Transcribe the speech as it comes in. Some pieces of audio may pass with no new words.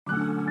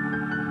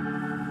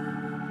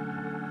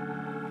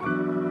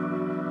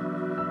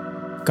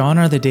Gone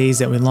are the days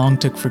that we long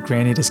took for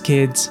granted as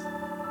kids,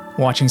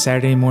 watching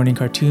Saturday morning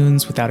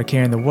cartoons without a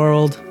care in the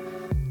world,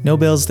 no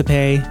bills to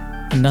pay,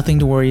 and nothing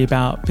to worry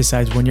about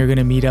besides when you're going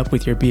to meet up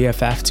with your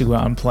BFF to go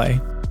out and play.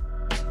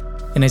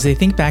 And as I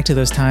think back to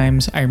those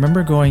times, I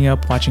remember growing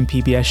up watching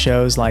PBS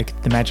shows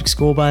like The Magic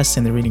School Bus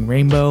and The Reading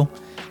Rainbow.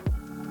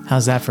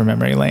 How's that for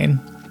memory lane?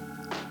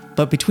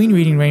 But between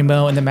Reading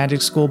Rainbow and The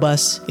Magic School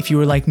Bus, if you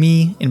were like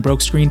me and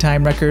broke screen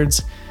time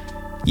records,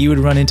 you would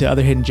run into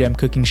other hidden gem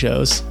cooking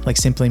shows like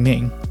Simply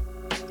Ming.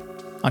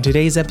 On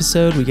today's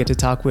episode, we get to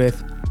talk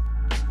with...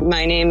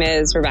 My name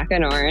is Rebecca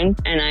Noren,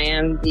 and I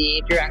am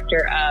the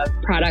Director of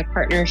Product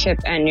Partnership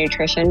and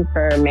Nutrition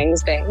for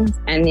Ming's Bings,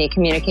 and the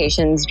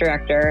Communications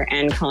Director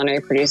and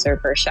Culinary Producer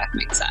for Chef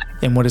Ming Tsai.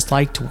 And what it's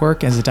like to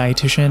work as a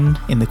dietitian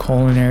in the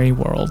culinary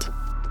world.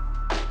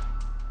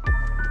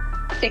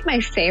 I think my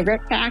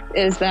favorite fact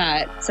is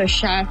that,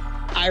 Chef,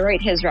 I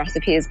write his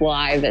recipes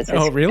live as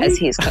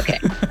he's cooking.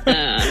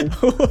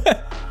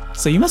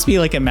 So you must be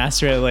like a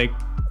master at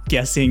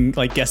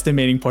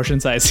guesstimating portion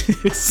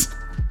sizes.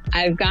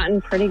 I've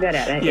gotten pretty good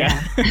at it.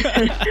 Yeah.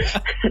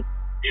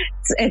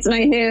 It's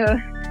my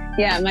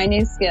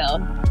new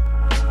skill.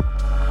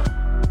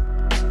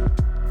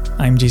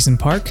 I'm Jason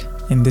Park,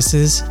 and this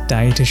is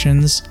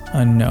Dietitians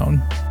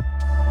Unknown.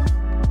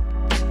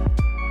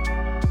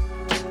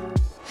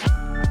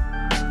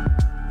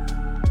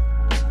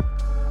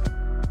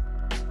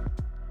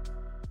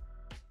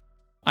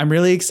 I'm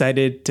really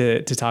excited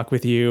to talk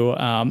with you.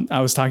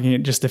 I was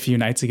talking just a few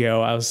nights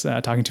ago. I was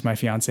talking to my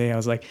fiance. I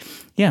was like,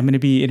 yeah, I'm going to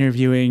be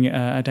interviewing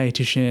a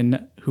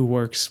dietitian who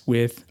works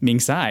with Ming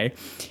Tsai.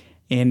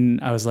 And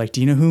I was like,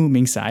 do you know who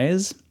Ming Tsai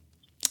is?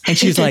 And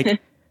she's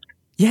like,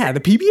 yeah, the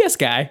PBS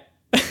guy.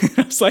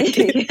 I was like,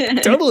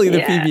 totally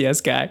the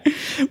PBS guy.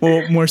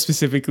 Well, more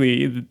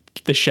specifically,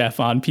 the chef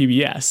on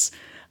PBS.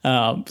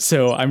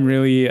 So I'm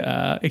really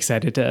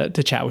excited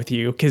to chat with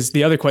you because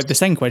the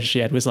second question she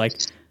had was like,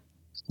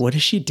 what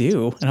does she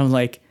do? And I'm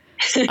like,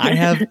 I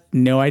have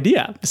no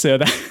idea. So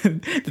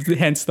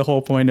hence the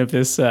whole point of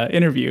this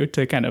interview,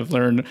 to kind of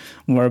learn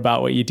more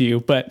about what you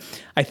do. But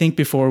I think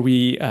before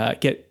we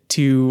get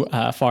too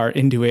far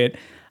into it,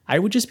 I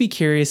would just be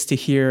curious to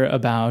hear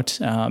about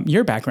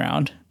your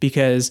background,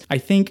 because I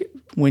think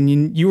when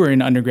you were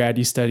in undergrad,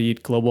 you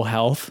studied global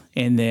health,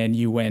 and then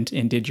you went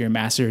and did your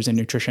master's in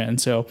nutrition.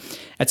 So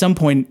at some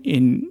point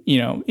in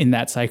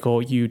that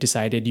cycle, you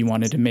decided you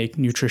wanted to make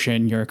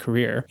nutrition your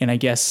career. And I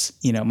guess,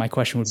 my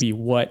question would be,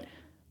 what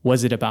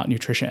was it about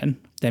nutrition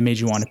that made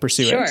you want to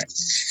pursue it? Sure.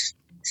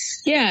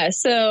 Yeah.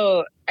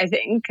 So I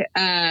think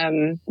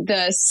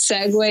the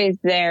segue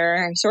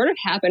there sort of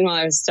happened while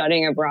I was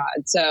studying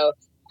abroad. So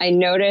I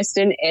noticed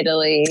in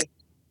Italy,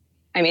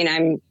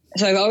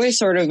 I've always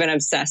sort of been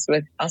obsessed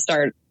with, I'll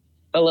start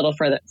a little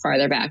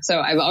farther back. So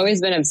I've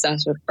always been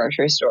obsessed with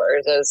grocery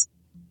stores, as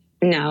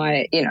now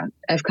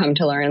I've come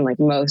to learn like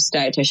most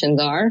dietitians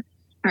are.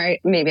 All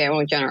right, maybe I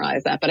won't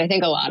generalize that, but I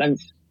think a lot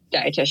of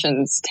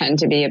dietitians tend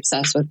to be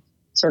obsessed with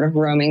sort of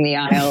roaming the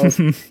aisles,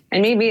 and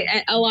maybe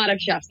a lot of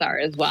chefs are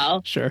as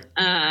well. Sure.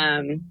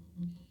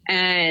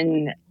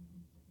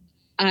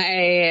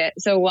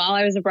 So while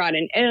I was abroad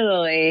in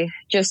Italy,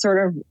 just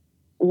sort of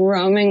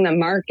roaming the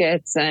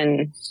markets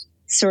and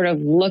sort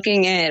of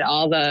looking at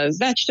all the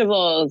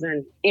vegetables,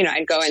 and,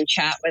 I'd go and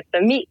chat with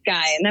the meat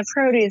guy and the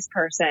produce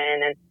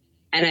person.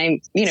 And I,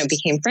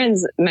 became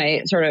friends.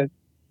 My sort of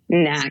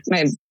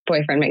my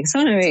boyfriend makes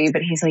fun of me,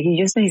 but he's like, you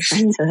just make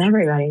friends with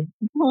everybody.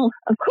 Well,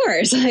 of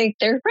course, like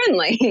they're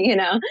friendly,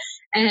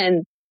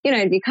 and,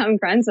 I'd become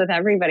friends with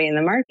everybody in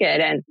the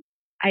market. And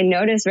I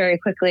noticed very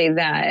quickly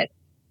that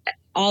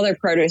all their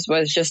produce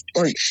was just,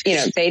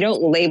 they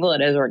don't label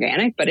it as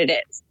organic, but it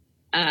is.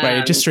 Right.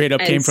 It just straight up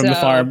came from the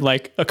farm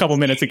like a couple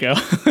minutes ago.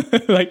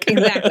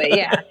 Exactly.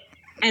 Yeah.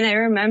 And I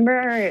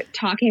remember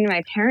talking to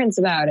my parents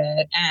about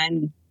it,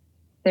 and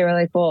they were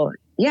like, well,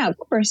 yeah, of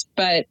course.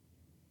 But,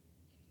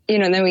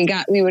 then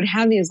we would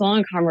have these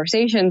long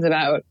conversations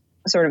about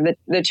sort of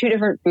the two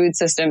different food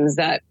systems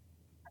that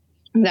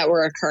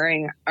were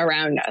occurring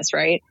around us,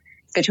 right?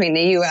 Between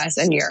the US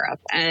and Europe.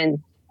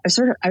 And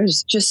I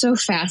was just so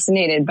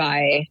fascinated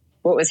by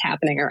what was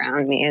happening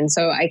around me. And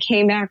so I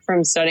came back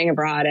from studying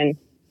abroad and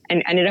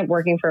ended up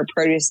working for a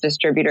produce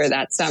distributor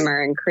that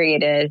summer, and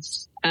created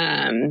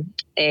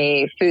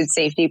a food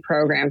safety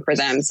program for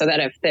them, so that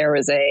if there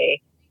was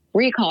a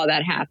recall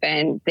that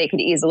happened, they could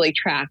easily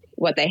track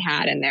what they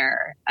had in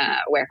their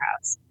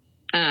warehouse.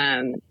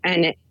 And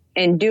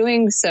in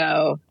doing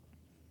so,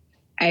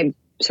 I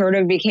sort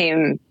of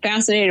became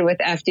fascinated with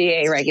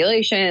FDA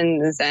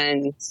regulations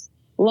and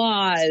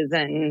laws,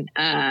 and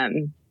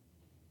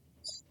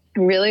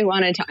really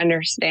wanted to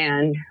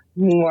understand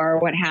more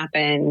what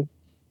happened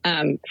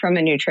from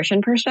a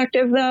nutrition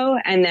perspective, though,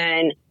 and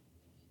then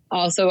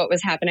also what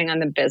was happening on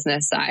the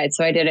business side.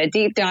 So I did a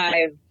deep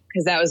dive,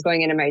 because that was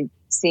going into my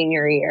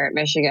senior year at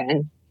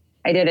Michigan.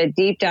 I did a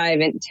deep dive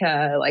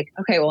into like,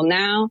 okay, well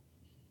now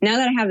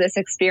that I have this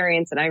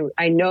experience and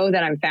I know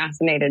that I'm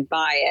fascinated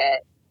by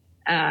it,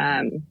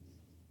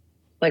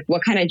 like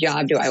what kind of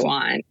job do I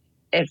want?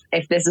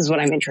 if this is what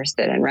I'm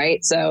interested in,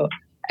 right? So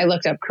I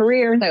looked up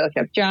careers, I looked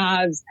up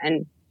jobs,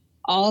 and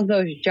all of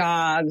those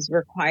jobs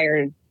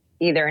required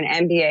either an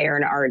MBA or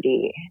an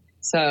RD.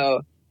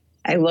 So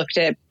I looked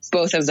at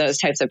both of those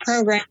types of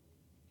programs.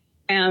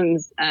 I'm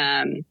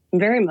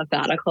very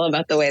methodical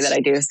about the way that I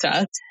do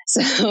stuff.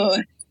 So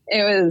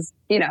it was,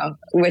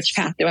 which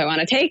path do I want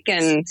to take?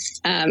 And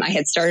I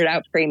had started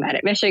out pre-med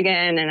at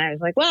Michigan, and I was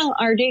like, well,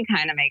 RD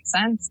kind of makes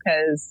sense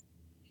because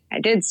I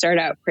did start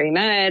out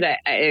pre-med.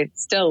 I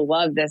still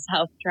love this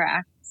health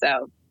track.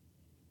 So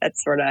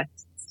that's sort of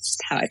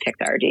how I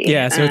picked RD.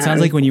 Yeah. So it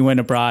sounds like when you went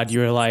abroad,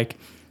 you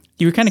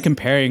were kind of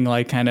comparing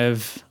like kind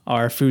of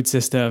our food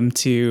system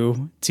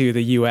to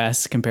the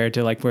US compared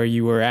to like where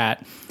you were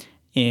at.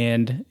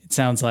 And it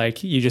sounds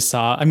like you just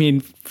saw, I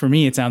mean, for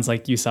me, it sounds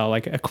like you saw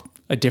like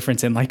a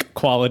difference in like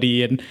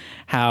quality and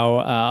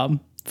how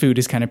food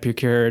is kind of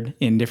procured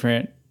in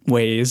different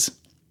ways.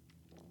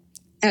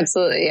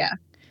 Absolutely. Yeah.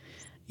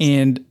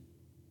 And,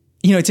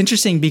 it's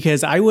interesting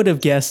because I would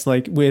have guessed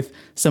like with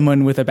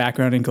someone with a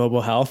background in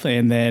global health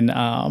and then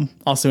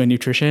also in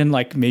nutrition,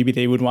 like maybe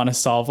they would want to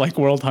solve like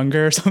world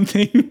hunger or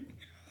something,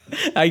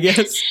 I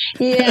guess.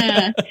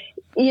 Yeah.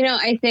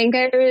 I think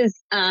I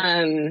was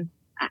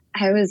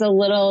a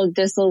little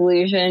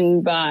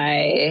disillusioned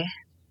by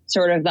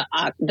sort of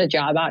the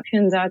job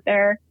options out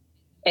there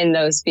in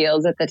those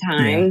fields at the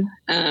time.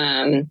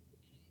 Yeah.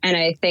 And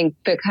I think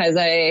because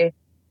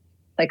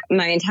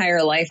my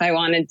entire life, I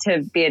wanted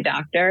to be a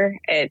doctor.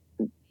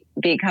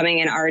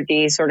 Becoming an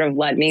RD sort of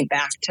led me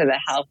back to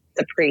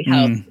the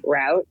pre-health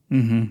route.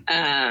 Mm-hmm.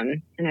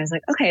 And I was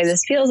like, okay,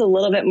 this feels a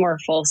little bit more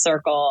full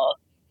circle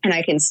and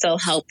I can still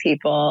help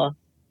people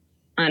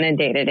on a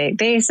day-to-day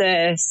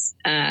basis.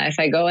 If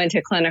I go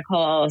into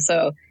clinical,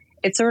 so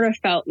it sort of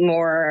felt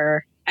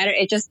more,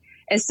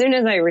 as soon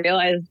as I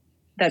realized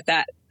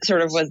that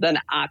sort of was an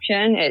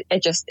option, it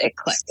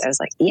clicked. I was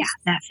like, yeah,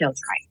 that feels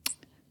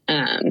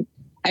right.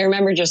 I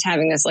remember just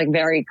having this like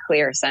very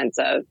clear sense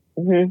of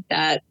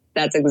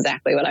that's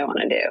exactly what I want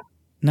to do.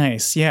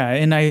 Nice. Yeah.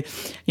 And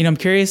I'm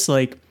curious,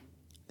 like,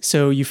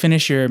 so you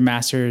finish your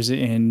master's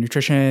in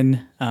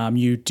nutrition,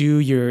 you do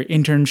your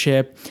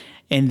internship,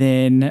 and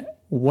then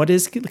what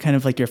is kind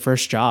of like your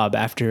first job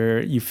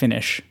after you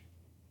finish?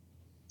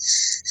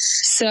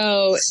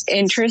 So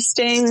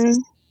interesting.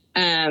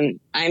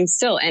 I'm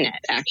still in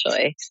it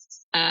actually.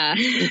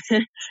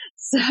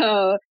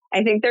 So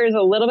I think there's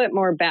a little bit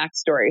more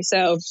backstory.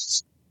 So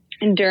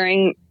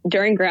during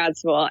grad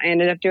school, I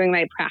ended up doing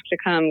my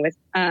practicum with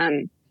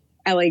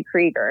Ellie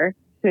Krieger,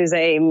 who's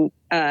a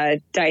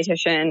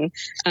dietitian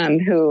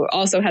who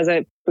also has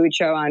a food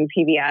show on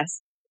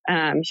PBS.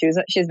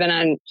 She's been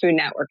on Food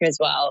Network as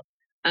well.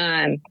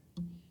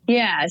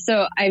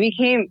 So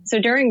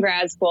during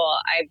grad school,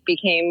 I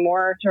became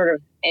more sort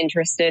of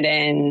interested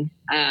in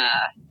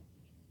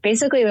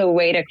basically the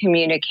way to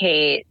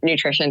communicate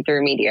nutrition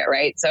through media,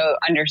 right? So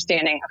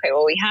understanding, okay,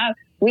 well,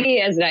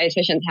 we as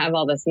dietitians have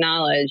all this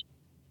knowledge,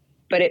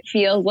 but it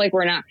feels like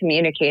we're not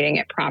communicating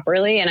it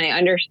properly. And I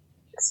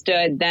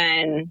understood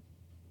then,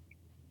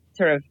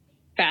 sort of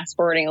fast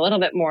forwarding a little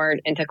bit more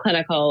into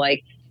clinical,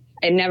 like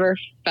I never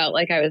felt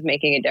like I was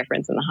making a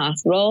difference in the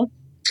hospital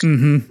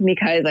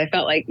because I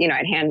felt like,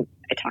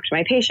 I talked to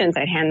my patients,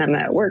 I'd hand them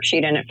a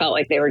worksheet and it felt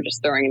like they were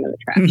just throwing it in the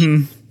trash.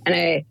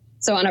 And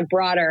so on a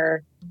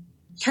broader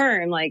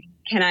term, like,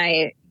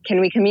 can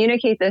we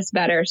communicate this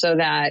better so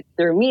that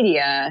through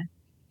media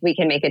we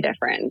can make a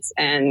difference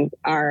and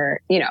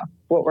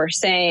what we're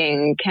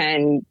saying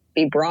can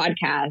be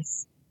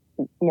broadcast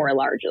more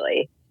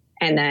largely.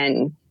 And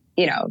then,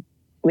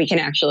 we can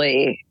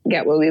actually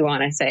get what we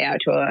want to say out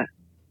to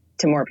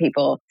more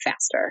people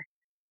faster.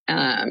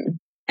 And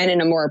in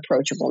a more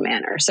approachable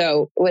manner.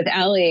 So with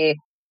Ellie,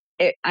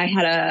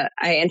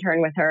 I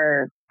interned with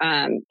her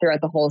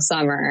throughout the whole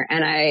summer,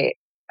 and I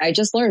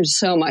just learned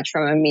so much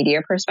from a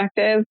media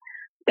perspective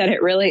that it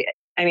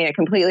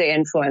completely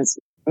influenced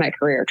my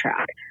career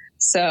track.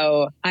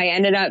 So I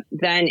ended up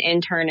then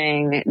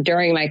interning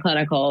during my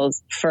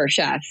clinicals for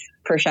Chef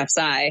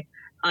Sai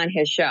on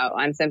his show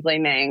on Simply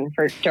Ming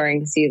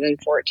during season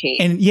 14.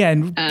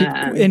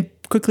 And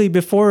quickly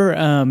before,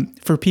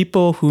 for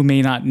people who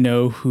may not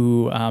know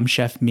who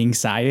Chef Ming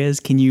Tsai is,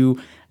 can you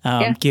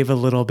give a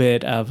little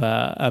bit of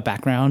a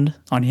background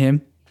on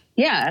him?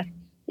 Yeah.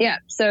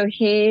 So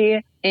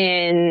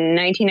in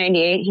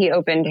 1998, he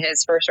opened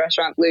his first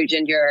restaurant, Blue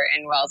Ginger,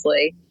 in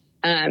Wellesley.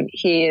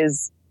 He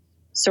is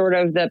sort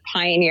of the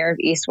pioneer of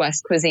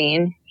East-West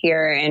cuisine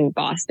here in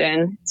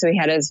Boston. So he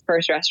had his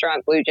first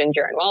restaurant, Blue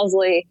Ginger, in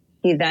Wellesley.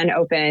 He then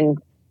opened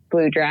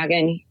Blue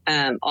Dragon,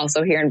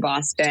 also here in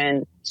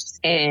Boston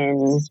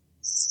in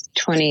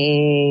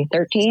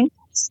 2013,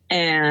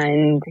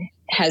 and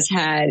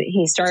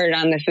he started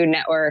on the Food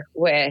Network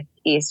with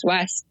East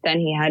West. Then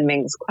he had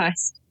Ming's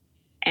Quest,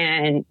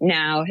 and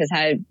now has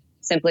had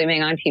Simply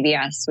Ming on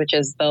PBS, which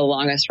is the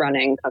longest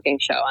running cooking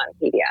show on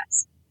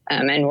PBS.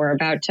 And we're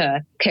about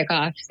to kick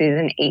off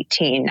season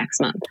 18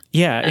 next month.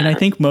 Yeah. And I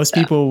think most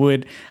people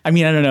would, I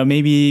don't know,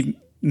 maybe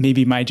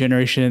maybe my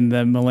generation,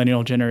 the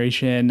millennial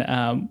generation,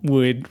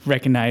 would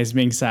recognize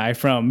Ming Tsai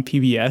from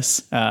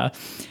PBS.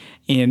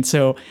 And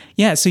so,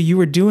 yeah, so you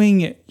were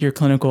doing your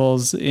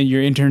clinicals,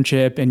 your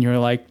internship, and you're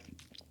like,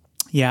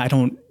 yeah, I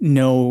don't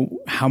know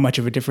how much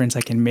of a difference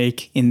I can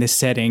make in this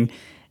setting.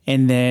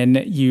 And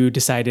then you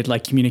decided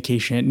like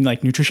communication,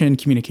 like nutrition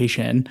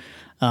communication,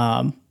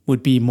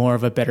 would be more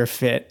of a better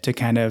fit to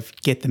kind of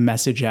get the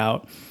message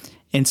out.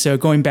 And so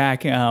going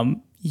back,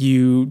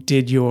 you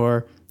did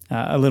your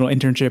a little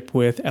internship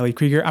with Ellie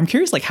Krieger. I'm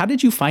curious, like, how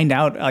did you find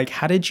out? Like,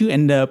 how did you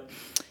end up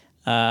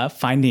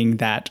finding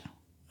that,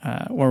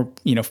 or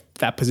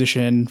that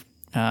position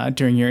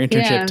during your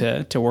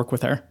internship to work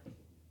with her?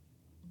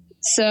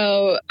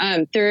 So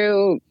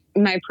through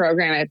my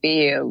program at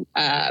BU,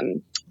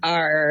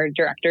 our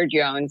director,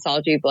 Joan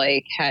Salji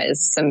Blake,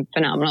 has some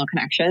phenomenal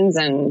connections,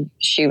 and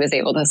she was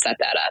able to set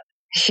that up.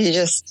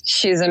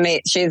 She's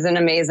an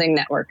amazing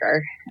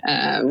networker.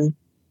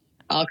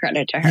 All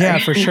credit to her. Yeah,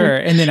 for sure.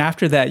 And then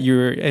after that,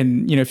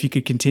 if you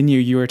could continue,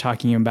 you were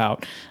talking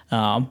about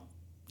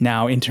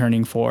now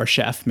interning for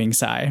Chef Ming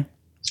Tsai.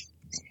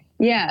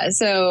 Yeah.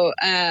 So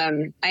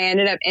I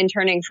ended up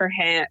interning for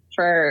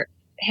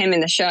him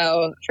in the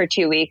show for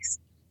 2 weeks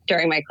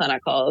during my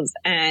clinicals.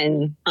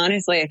 And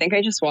honestly, I think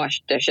I just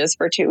washed dishes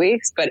for 2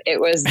 weeks, but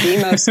it was the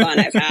most fun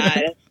I've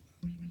had.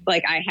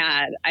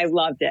 I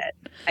loved it.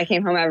 I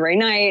came home every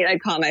night.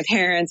 I'd call my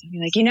parents and be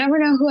like, you never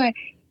know who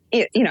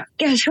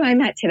guess who I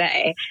met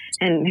today?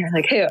 And they were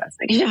like, who? I was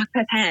like, Jacques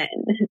Pepin.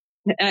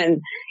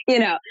 And,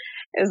 it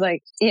was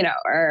like,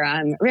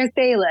 or Rick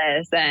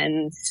Bayless.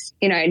 And,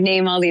 I'd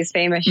name all these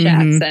famous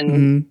chefs,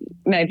 and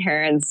my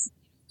parents,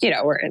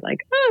 were like,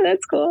 oh,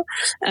 that's cool.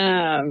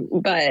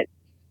 But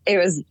it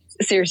was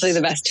seriously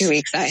the best 2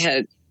 weeks I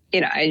had.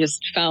 I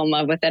just fell in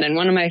love with it. And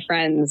one of my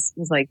friends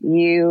was like,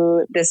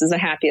 this is the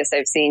happiest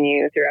I've seen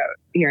you throughout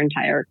your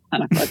entire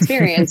clinical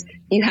experience.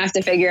 You have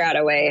to figure out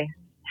a way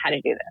how to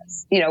do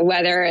this,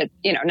 whether it's,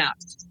 not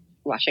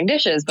washing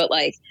dishes, but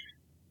like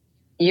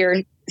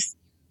you're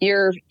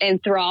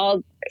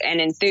enthralled and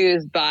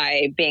enthused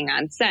by being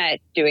on set,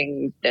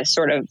 doing this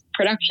sort of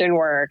production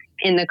work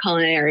in the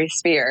culinary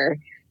sphere,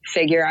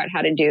 figure out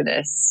how to do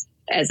this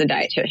as a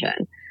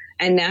dietitian.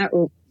 And that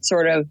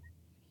sort of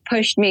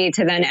pushed me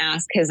to then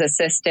ask his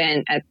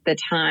assistant at the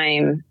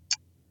time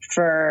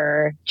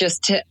I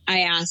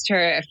asked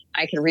her if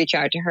I could reach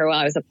out to her while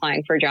I was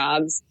applying for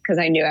jobs, because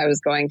I knew I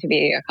was going to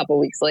be a couple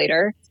weeks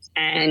later.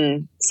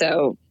 And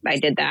so I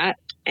did that.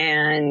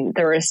 And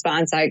the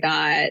response I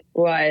got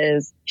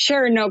was,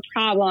 sure, no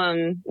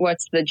problem.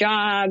 What's the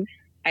job?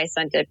 I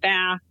sent it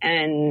back.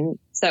 And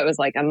so it was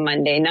like a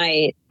Monday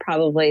night,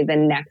 probably the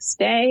next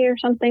day or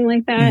something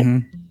like that.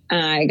 Mm-hmm.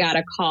 I got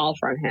a call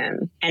from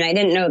him, and I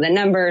didn't know the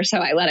number, so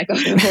I let it go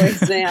to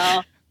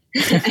voicemail.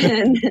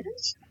 And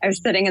I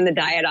was sitting in the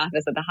diet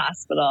office at the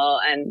hospital,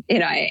 and,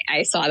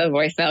 I saw the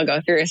voicemail go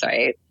through. So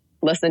I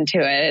listened to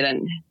it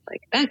and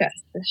like, Becca,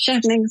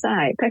 Chef Ming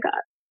Tsai, pick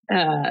up.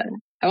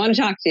 I want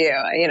to talk to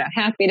you,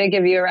 happy to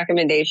give you a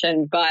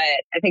recommendation, but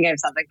I think I have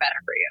something better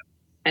for you.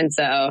 And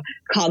so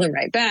called him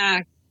right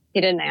back.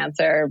 He didn't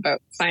answer,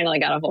 but finally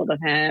got a hold of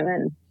him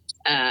and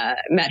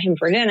met him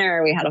for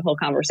dinner. We had a whole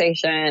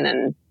conversation,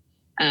 and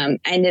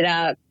ended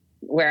up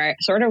where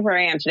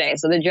I am today.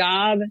 So the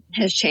job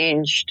has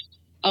changed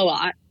a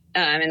lot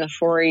in the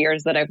 4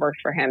 years that I've worked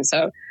for him.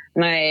 So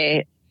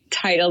my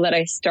title that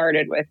I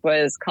started with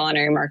was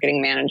culinary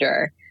marketing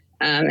manager.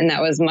 And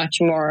that was much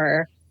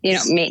more,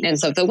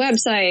 maintenance of the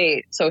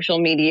website, social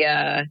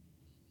media,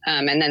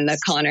 and then the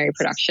culinary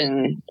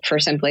production for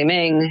Simply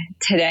Ming.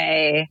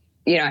 Today,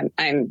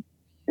 I'm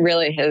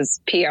really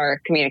his PR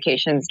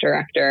communications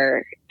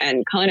director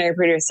and culinary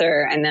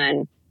producer. And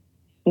then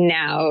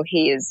now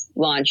he's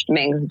launched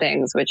Ming's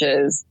Things, which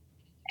is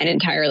an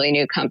entirely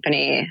new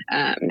company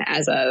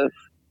as of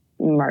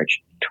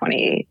March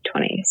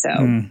 2020.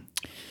 So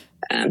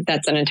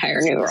that's an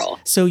entire new role.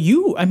 So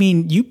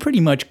you pretty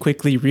much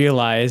quickly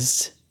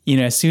realized,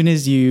 as soon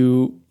as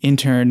you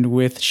interned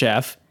with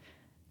Chef,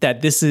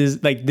 that this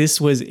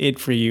was it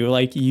for you.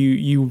 Like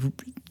you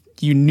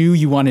knew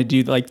you wanted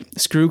to do, like,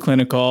 screw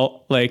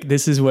clinical. Like,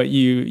 this is what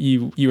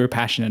you were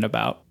passionate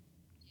about.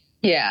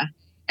 Yeah.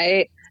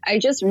 I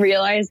just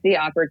realized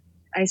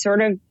I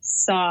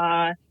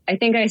saw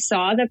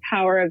the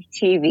power of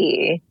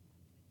TV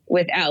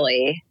with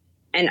Ellie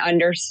and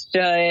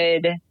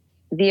understood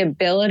the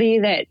ability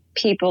that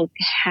people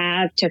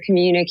have to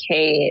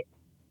communicate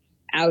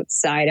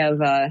outside of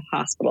a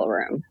hospital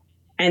room.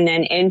 And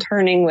then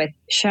interning with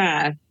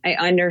Chef, I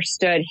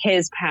understood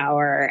his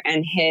power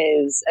and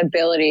his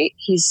ability.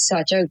 He's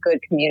such a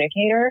good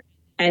communicator.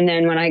 And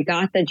then when I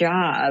got the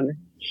job,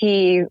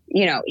 he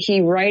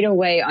right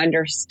away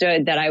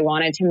understood that I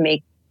wanted to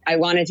be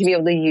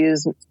able to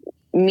use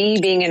me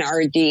being an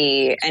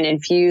RD and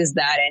infuse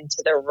that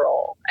into the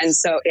role.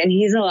 And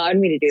he's allowed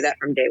me to do that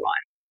from day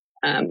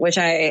one, which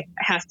I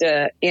have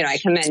to, I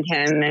commend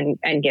him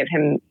and give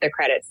him the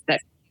credit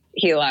that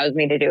he allows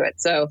me to do it.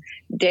 So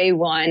day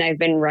one, I've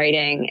been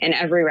writing in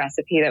every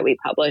recipe that we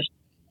published.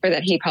 or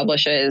that he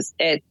publishes,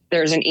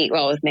 there's an Eat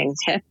Well with Ming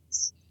tip.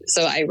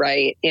 So I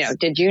write,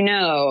 did you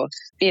know,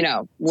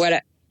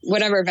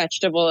 whatever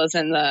vegetable is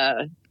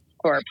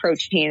or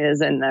protein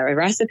is in the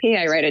recipe,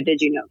 I write a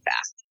did you know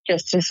fact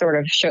just to sort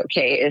of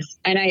showcase.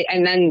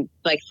 And then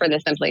like for the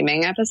Simply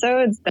Ming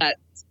episodes, that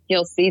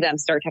you'll see them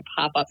start to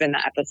pop up in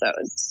the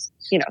episodes.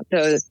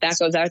 That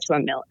goes out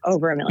to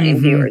over a million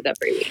viewers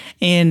every week.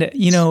 And,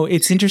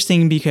 it's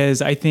interesting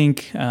because I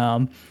think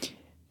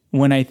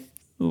when I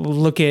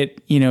look at,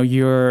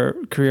 your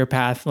career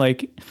path,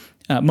 like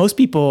most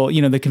people,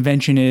 the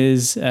convention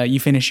is you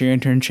finish your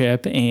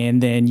internship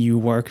and then you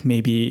work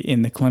maybe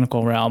in the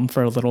clinical realm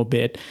for a little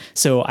bit.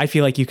 So I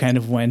feel like you kind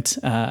of went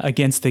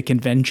against the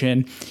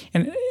convention.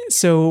 And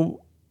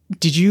so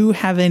did you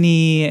have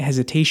any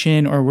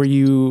hesitation, or were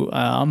you,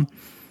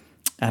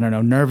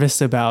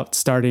 nervous about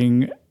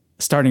starting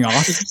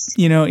off,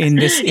 in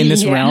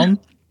this realm?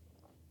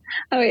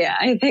 Oh yeah.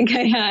 I think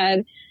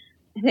I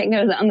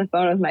was on the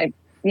phone with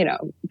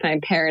my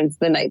parents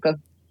the night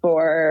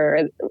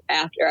before,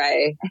 after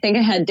I think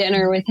I had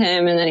dinner with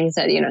him, and then he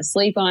said,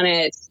 sleep on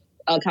it.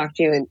 I'll talk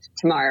to you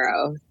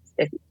tomorrow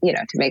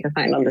to make a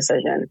final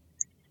decision.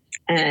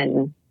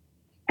 And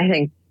I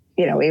think,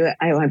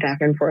 I went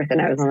back and forth,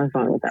 and I was on the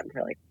phone with them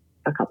for like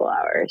a couple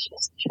hours.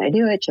 Should I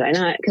do it? Should I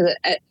not?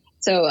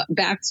 So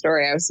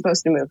backstory, I was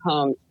supposed to move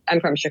home. I'm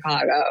from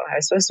Chicago. I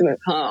was supposed to move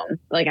home.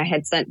 Like I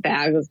had sent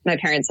bags. My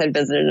parents had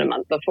visited a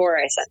month before.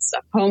 I sent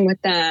stuff home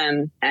with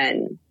them,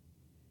 and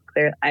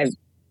I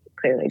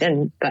clearly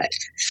didn't. But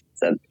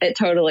so it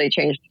totally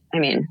changed.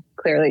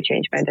 Clearly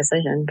changed my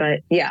decision.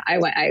 But yeah, I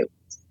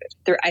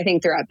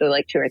think throughout the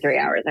like 2 or 3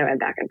 hours, I went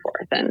back and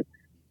forth, and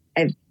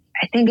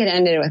I think it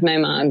ended with my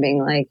mom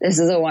being like, "This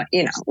is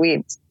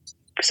we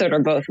sort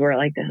of both were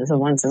like, this is a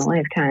once in a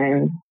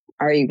lifetime.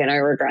 Are you going to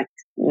regret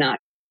not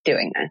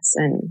doing this?"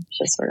 And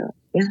just sort of,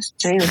 yeah,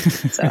 I am.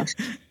 So,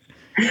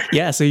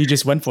 yeah. So you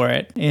just went for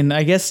it. And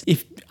I guess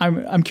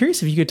I'm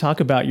curious if you could talk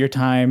about your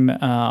time.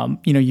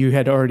 You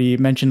had already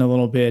mentioned a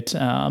little bit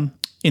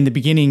in the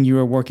beginning, you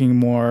were working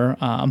more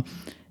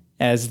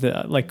as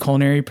the like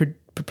culinary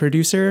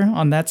producer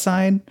on that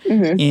side.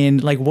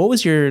 And like, what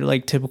was your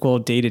like typical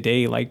day to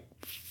day like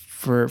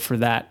for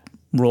that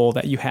role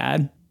that you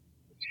had?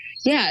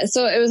 Yeah,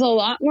 so it was a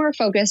lot more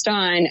focused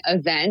on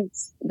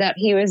events that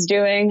he was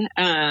doing,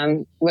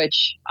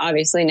 which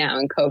obviously now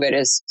in COVID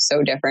is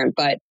so different.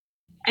 But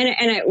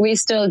we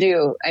still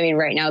do.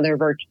 Right now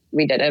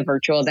we did a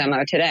virtual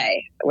demo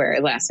today, where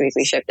last week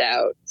we shipped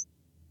out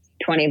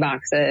 20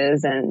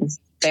 boxes and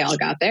they all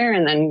got there,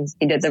 and then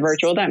he did the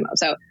virtual demo.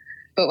 So,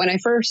 but when I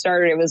first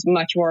started, it was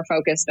much more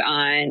focused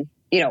on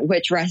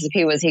which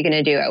recipe was he going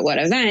to do at what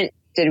event?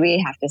 Did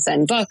we have to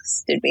send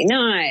books? Did we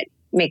not?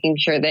 Making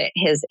sure that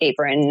his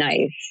apron,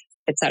 knife,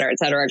 et cetera,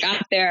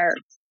 got there,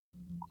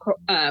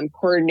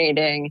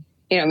 coordinating,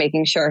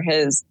 making sure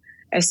his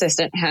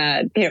assistant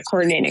had,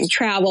 coordinating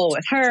travel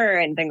with her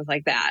and things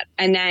like that.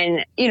 And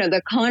then,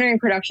 the culinary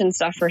production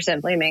stuff for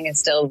Simply Ming is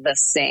still the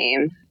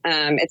same.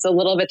 It's a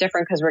little bit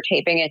different because we're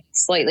taping it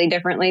slightly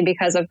differently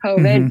because of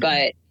COVID,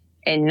 but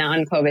in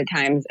non-COVID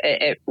times,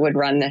 it would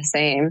run the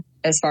same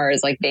as far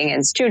as like being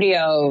in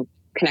studio,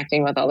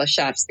 connecting with all the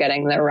chefs,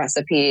 getting the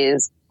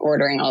recipes,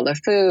 ordering all the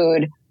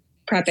food,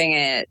 prepping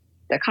it,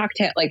 the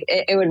cocktail, like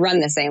it would run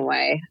the same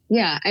way.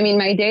 Yeah.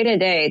 My day to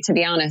day, to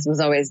be honest, was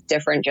always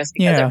different just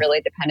because it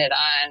really depended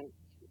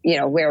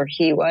on, where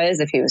he was,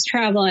 if he was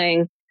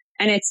traveling.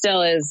 And it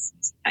still is,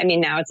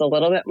 now it's a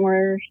little bit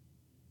more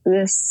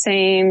the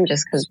same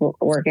just because we're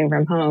working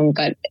from home,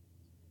 but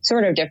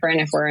sort of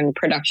different if we're in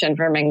production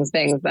for Ming's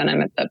Bings than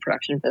I'm at the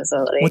production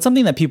facility. What's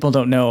something that people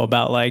don't know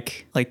about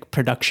like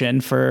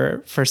production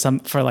for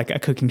like a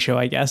cooking show,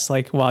 I guess,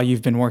 like while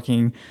you've been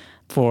working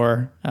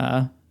for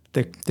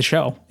the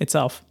show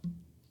itself?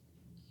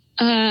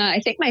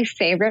 I think my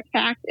favorite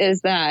fact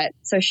is that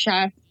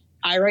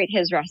I write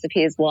his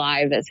recipes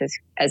live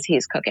as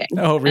he's cooking.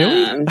 Oh,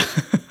 really?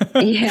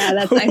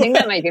 Yeah, I think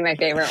that might be my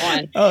favorite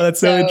one. Oh, that's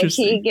so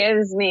interesting. He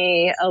gives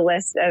me a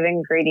list of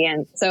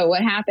ingredients. So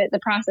what happened, the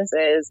process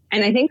is,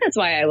 and I think that's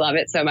why I love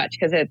it so much,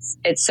 because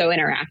it's so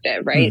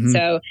interactive, right?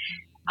 So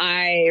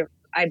I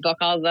book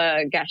all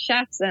the guest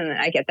chefs and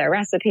I get their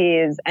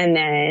recipes, and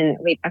then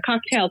we a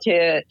cocktail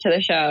to the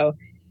show,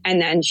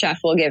 and then chef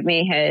will give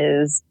me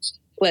his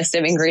list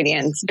of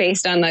ingredients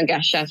based on the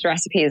guest chef's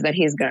recipes that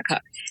he's going to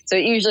cook. So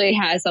it usually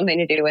has something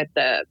to do with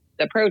the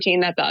protein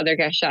that the other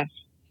guest chef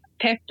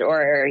picked,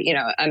 or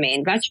a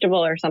main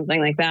vegetable or something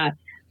like that,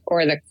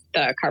 or the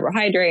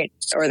carbohydrate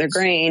or the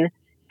grain.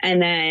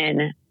 And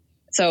then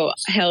so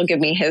he'll give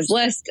me his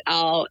list.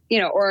 I'll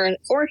or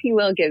he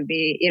will give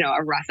me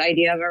a rough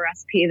idea of a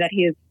recipe that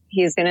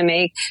he's going to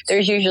make.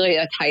 There's usually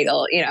a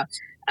title,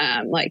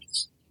 like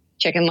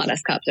chicken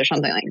lettuce cups or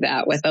something like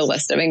that, with a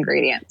list of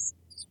ingredients.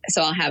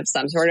 So I'll have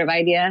some sort of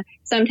idea.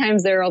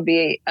 Sometimes there will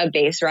be a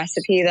base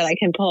recipe that I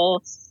can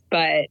pull,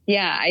 but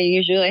yeah, I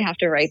usually have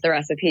to write the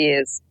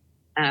recipes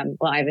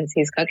live as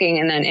he's cooking,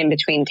 and then in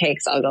between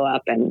takes I'll go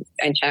up and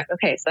check,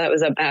 okay, so that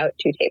was about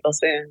 2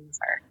 tablespoons,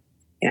 or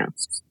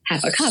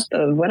half a cup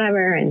of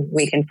whatever, and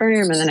we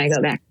confirm, and then I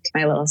go back to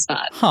my little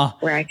spot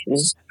where I can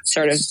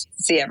sort of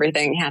see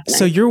everything happening.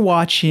 So you're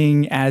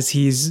watching as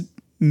he's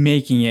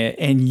making it,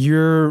 and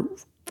you're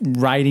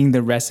writing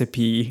the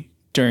recipe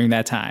during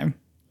that time.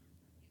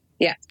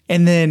 Yeah.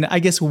 And then I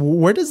guess,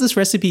 where does this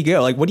recipe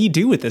go? Like, what do you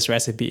do with this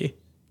recipe?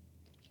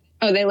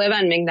 Oh, they live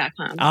on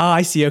Ming.com. Ah,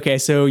 I see. Okay.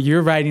 So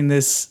you're writing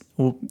this,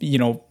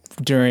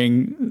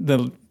 during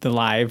the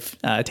live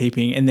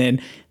taping, and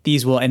then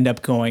these will end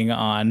up going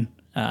on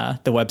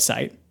the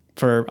website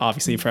for other,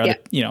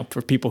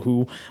 for people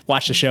who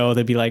watch the show.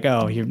 They'd be like,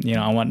 oh,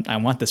 I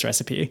want this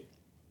recipe.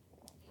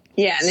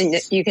 Yeah. And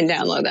then you can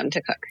download them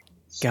to cook.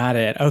 Got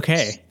it.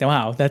 Okay.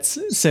 Wow. That's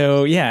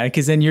so, yeah.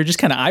 Cause then you're just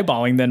kind of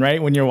eyeballing then,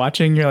 right? When you're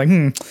watching, you're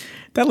like,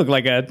 that looked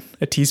like a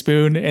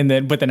teaspoon.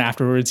 But then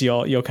afterwards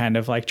you'll kind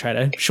of like try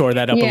to shore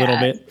that up a little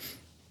bit.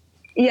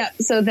 Yeah.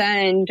 So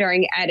then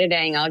during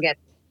editing, I'll get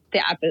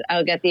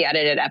the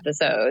edited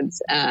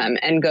episodes,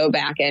 and go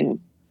back and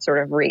sort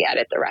of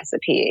re-edit the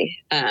recipe,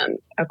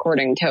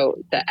 according to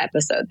the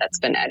episode that's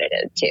been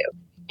edited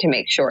to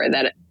make sure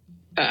that,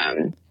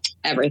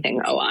 everything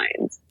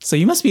aligns. So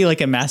you must be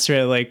like a master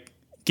at like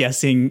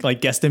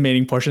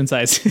guesstimating portion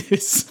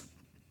sizes.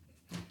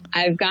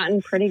 I've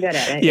gotten pretty good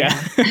at it. Yeah.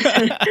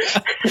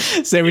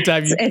 So every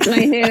time it's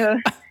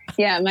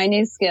my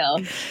new skill.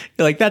 You're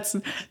like, that's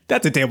a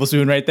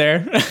tablespoon right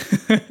there.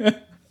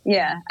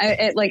 Yeah.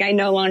 I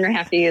no longer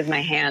have to use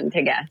my hand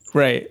to guess.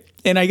 Right.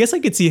 And I guess I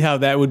could see how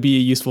that would be a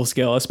useful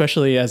skill,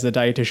 especially as a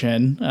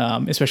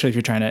dietitian, especially if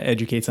you're trying to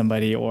educate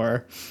somebody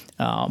or,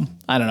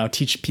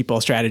 teach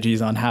people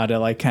strategies on how to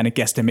like kind of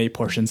guesstimate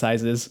portion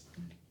sizes.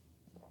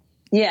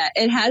 Yeah,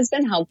 it has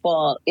been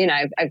helpful.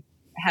 I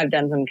have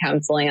done some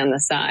counseling on the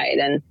side,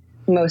 and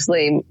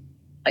mostly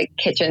like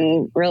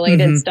kitchen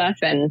related stuff.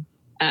 And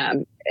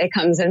it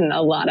comes in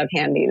a lot of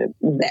handy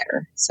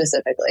there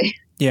specifically.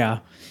 Yeah.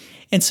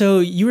 And so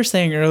you were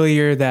saying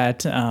earlier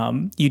that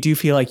you do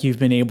feel like you've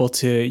been able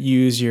to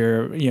use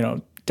your,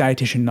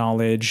 dietitian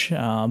knowledge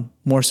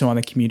more so on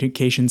the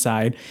communication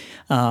side.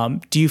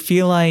 Do you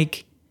feel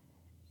like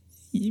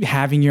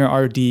having your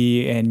RD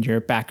and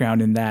your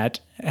background in that,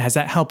 has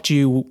that helped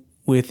you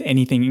with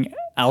anything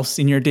else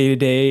in your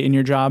day-to-day in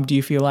your job, do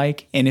you feel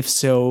like? And if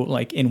so,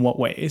 like in what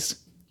ways?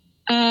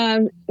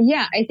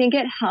 Yeah, I think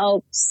it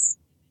helps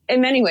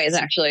in many ways,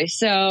 actually.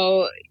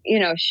 So,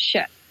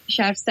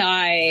 Chef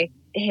Sai,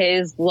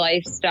 his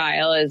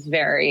lifestyle is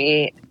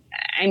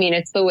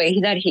it's the way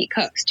that he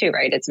cooks too,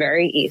 right? It's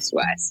very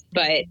East-West,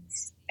 but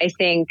I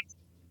think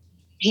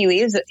he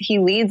leads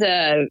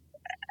a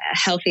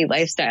healthy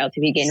lifestyle to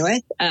begin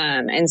with.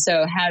 And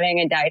so having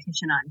a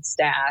dietitian on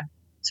staff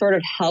sort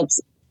of helps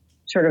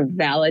sort of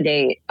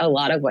validate a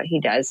lot of what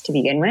he does to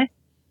begin with.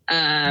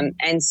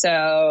 And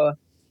so,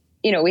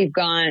 he's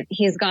gone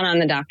on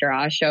the Dr.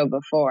 Oz show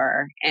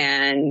before,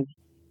 and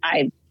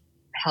I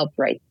helped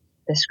write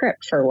the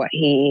script for what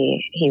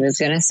he was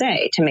going to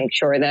say to make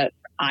sure that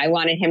I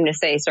wanted him to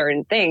say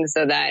certain things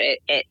so that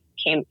it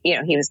came,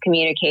 he was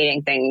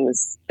communicating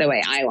things the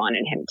way I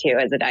wanted him to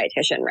as a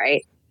dietitian,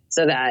 right?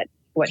 So that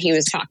what he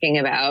was talking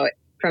about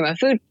from a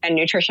food and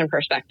nutrition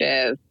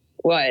perspective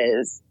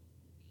was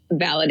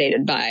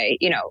validated by,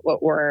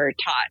 what we're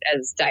taught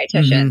as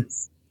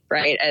dietitians,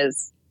 right?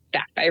 As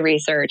backed by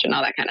research and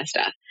all that kind of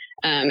stuff.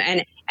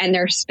 And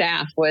their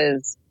staff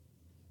was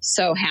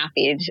so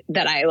happy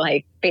that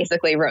I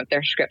basically wrote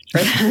their script for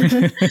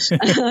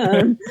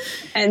them.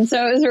 And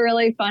so it was a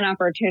really fun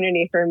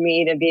opportunity for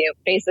me to be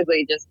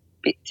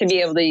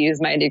able to use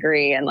my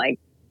degree and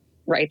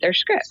write their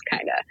script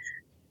kind of,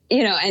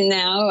 and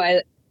now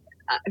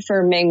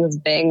for Ming's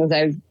Bings,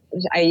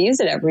 I use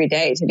it every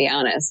day, to be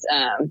honest.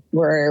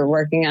 We're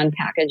working on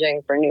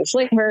packaging for new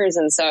flavors.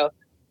 And so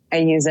I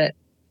use it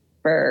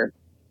for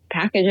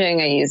packaging.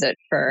 I use it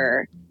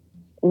for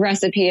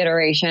recipe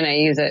iteration. I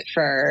use it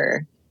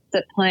for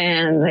the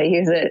plans. I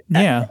use it.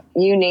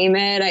 You name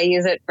it. I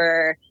use it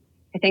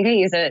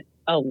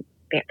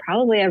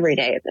probably every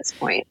day at this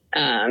point.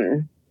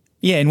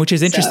 Yeah, and which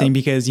is interesting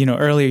because,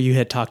 earlier you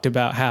had talked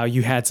about how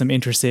you had some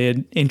interest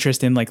in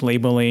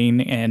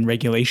labeling and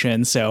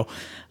regulation. So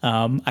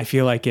I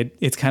feel like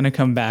it's kind of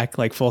come back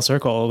full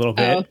circle a little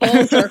bit. Oh,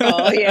 full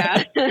circle,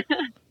 yeah.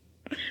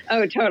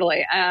 Oh,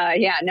 totally.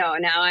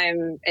 Now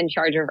I'm in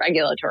charge of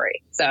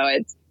regulatory. So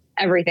it's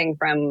everything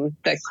from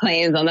the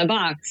claims on the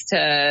box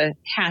to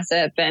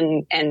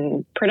HACCP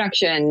and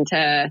production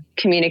to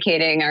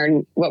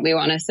communicating what we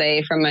want to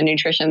say from a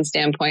nutrition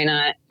standpoint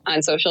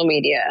on social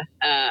media.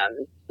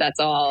 That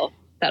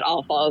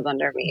all falls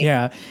under me.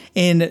 Yeah.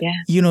 And,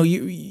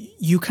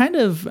 you kind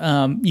of,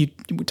 you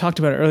talked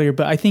about it earlier,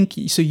 but I think,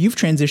 so you've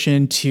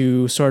transitioned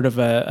to sort of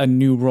a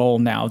new role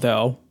now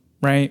though,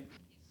 right?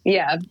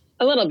 Yeah,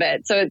 a little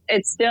bit. So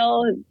it's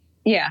still,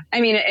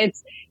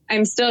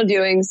 I'm still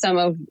doing some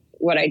of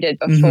what I did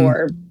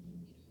before,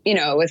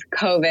 with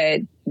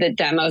COVID, the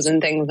demos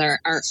and things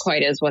aren't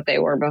quite as what they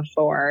were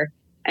before.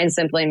 And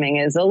Simply Ming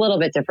is a little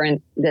bit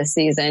different this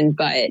season,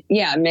 but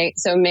yeah,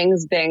 so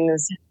Ming's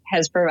Bings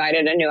has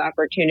provided a new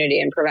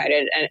opportunity and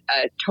provided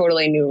a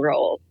totally new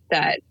role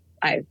that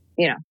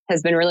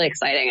has been really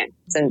exciting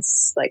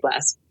since like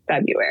last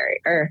February,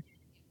 or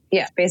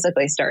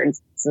basically started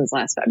since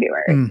last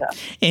February. So.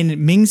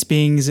 And Ming's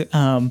Bings,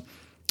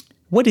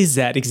 what is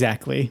that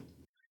exactly?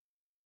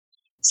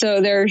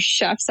 So they're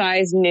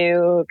chef-sized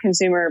new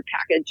consumer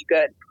packaged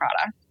good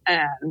product.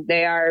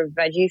 They are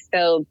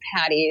veggie-filled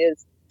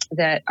patties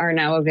that are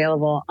now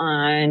available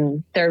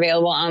online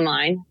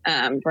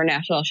for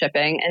national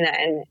shipping, and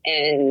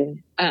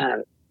then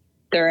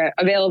they're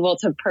available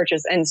to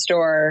purchase in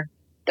store.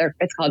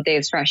 It's called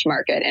Dave's Fresh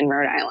Market in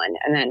Rhode Island,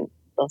 and then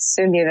they'll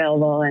soon be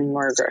available in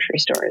more grocery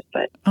stores.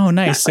 But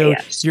nice. So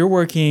you're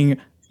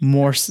working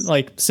more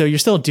so you're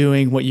still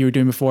doing what you were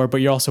doing before,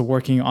 but you're also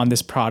working on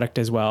this product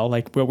as well,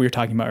 like what we were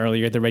talking about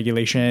earlier, the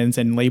regulations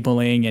and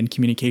labeling and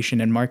communication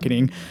and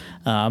marketing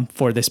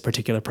for this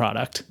particular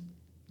product.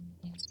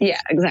 Yeah,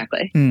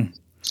 exactly.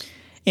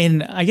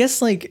 And I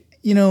guess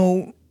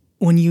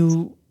when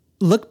you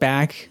look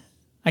back,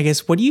 I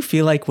guess, what do you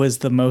feel like was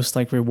the most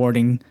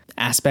rewarding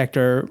aspect,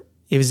 or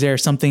is there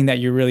something that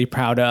you're really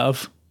proud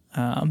of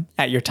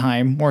at your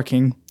time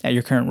working at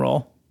your current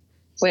role?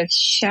 With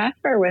Chef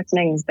or with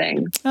Ming's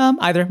Bings?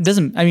 Either.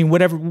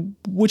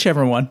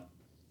 Whichever one.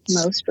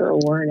 Most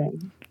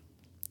rewarding.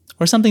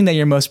 Or something that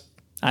you're most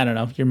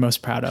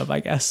proud of, I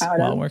guess,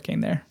 while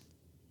working there.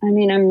 I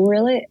mean,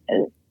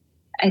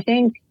 I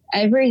think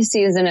every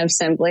season of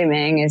Simply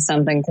Ming is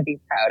something to be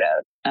proud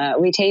of.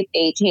 We tape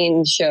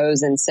 18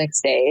 shows in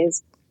 6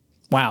 days.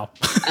 Wow.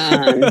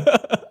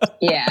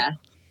 Yeah.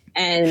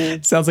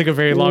 And sounds like a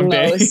very long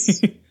day.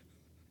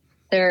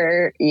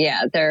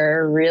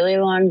 They're really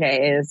long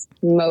days.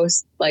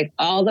 Most,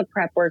 all the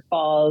prep work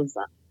falls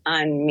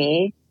on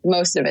me.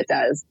 Most of it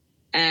does.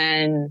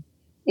 And,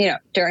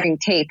 during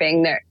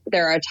taping,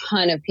 there are a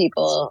ton of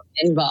people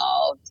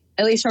involved,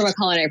 at least from a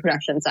culinary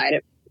production side,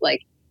 of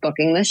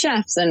booking the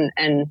chefs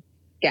and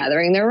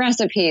gathering their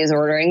recipes,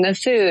 ordering the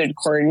food,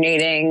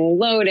 coordinating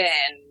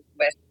load-in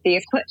with the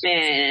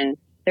equipment.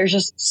 There's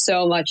just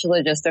so much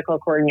logistical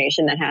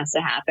coordination that has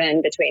to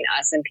happen between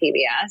us and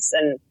PBS.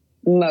 And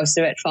most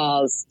of it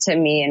falls to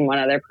me and one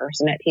other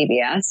person at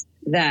PBS,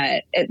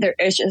 that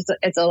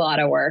it's a lot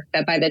of work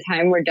that by the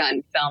time we're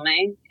done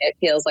filming, it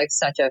feels like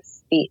such a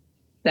feat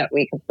that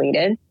we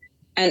completed.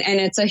 And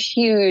it's a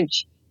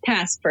huge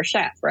task for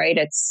Chef, right?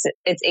 It's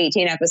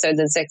 18 episodes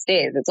in 6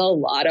 days. It's a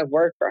lot of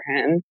work for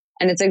him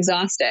and it's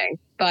exhausting,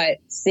 but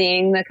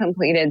seeing the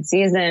completed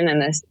season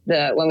and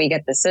when we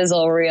get the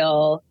sizzle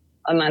reel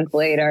a month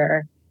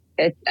later,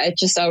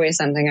 it's just always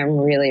something I'm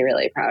really,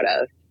 really proud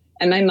of.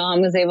 And my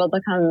mom was able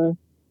to come.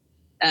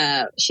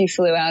 She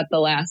flew out the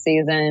last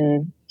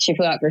season. She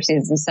flew out for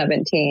season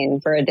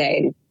 17 for a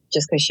day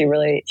just because she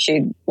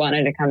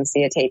wanted to come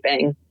see a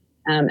taping.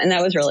 And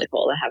that was really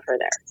cool to have her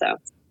there. So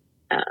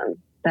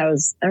that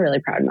was a really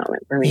proud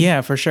moment for me.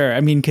 Yeah, for sure.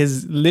 I mean,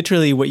 because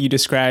literally what you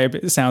describe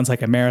sounds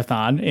like a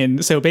marathon.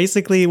 And so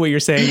basically what you're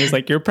saying is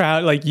you're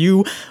proud,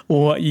 you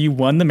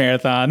won the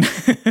marathon.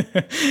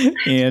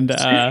 And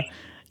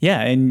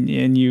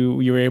and you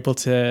were able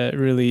to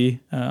really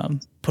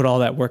put all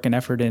that work and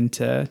effort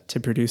into to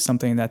produce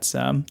something that's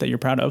that you're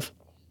proud of.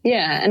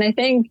 Yeah, and I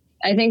think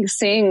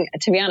seeing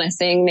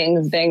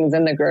Ming's Bings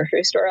in the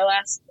grocery store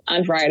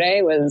on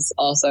Friday was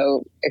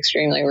also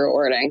extremely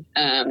rewarding.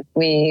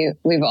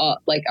 We've all,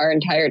 our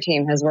entire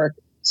team has worked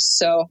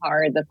so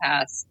hard the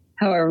past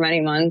however many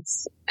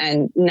months,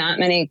 and not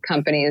many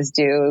companies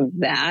do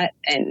that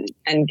and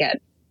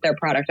get their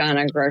product on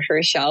a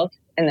grocery shelf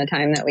in the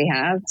time that we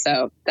have.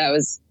 So that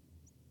was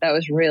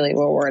really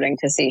rewarding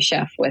to see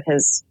Chef with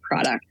his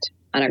product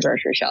on a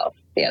grocery shelf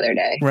the other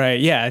day. Right.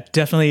 Yeah,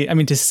 definitely. I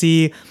mean, to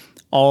see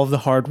all of the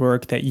hard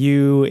work that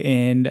you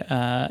and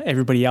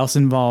everybody else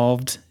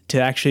involved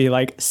to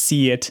actually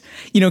see it,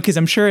 because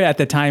I'm sure at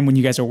the time when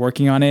you guys are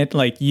working on it,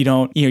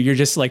 you're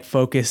just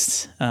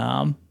focused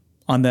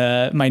on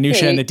the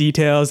minutia and the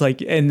details,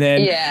 and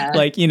then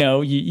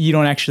you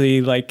don't actually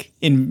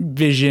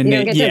envision you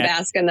don't it get to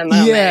bask in the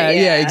moment.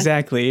 Yeah,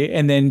 exactly.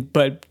 And then,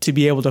 but to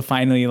be able to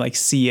finally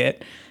see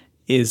it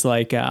is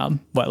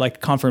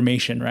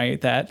confirmation,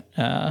 right? That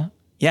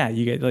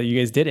you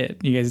guys did it.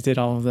 You guys did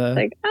all of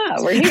the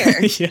we're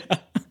here. Yeah.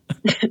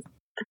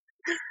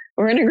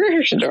 We're in a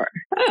grocery store.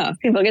 Oh,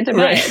 people get to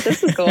buy it.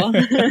 This is cool.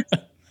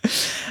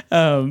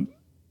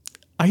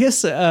 I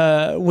guess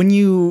when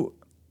you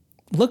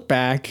look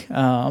back,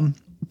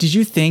 did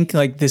you think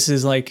this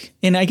is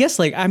and I guess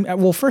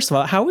first of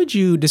all, how would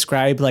you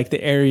describe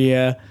the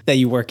area that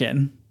you work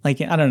in? I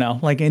don't know,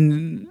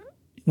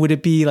 would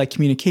it be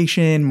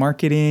communication,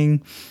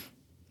 marketing?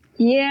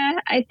 Yeah,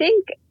 I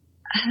think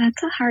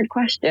that's a hard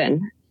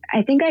question.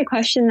 I think I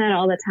question that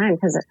all the time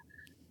because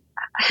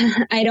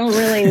I don't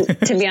really,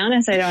 to be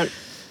honest,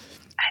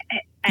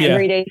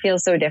 every day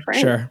feels so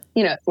different. Sure.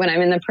 When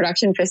I'm in the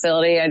production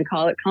facility, I'd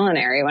call it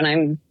culinary. When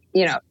I'm,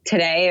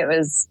 today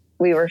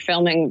we were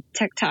filming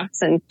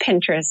TikToks and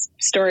Pinterest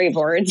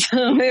storyboards.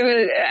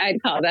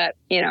 I'd call that,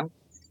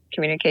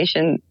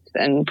 communication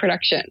and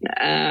production.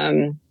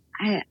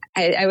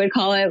 I would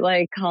call it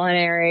like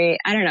culinary,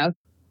 I don't know,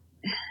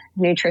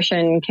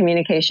 nutrition,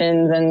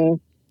 communications, and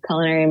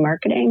culinary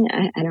marketing.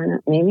 I don't know,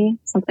 maybe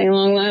something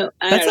along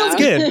that sounds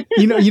good.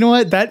 You know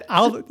what?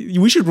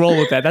 We should roll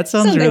with that. That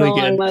sounds something really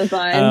along good. Those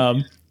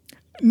lines.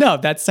 No,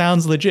 that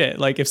sounds legit.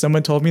 Like if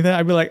someone told me that,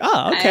 I'd be like,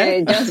 oh, okay.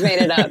 I just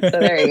made it up, so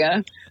there you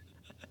go.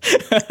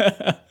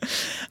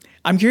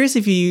 I'm curious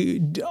if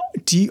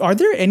do you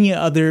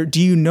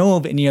know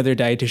of any other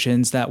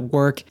dietitians that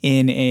work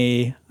in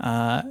a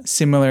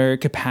similar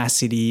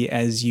capacity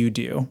as you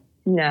do?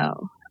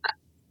 No.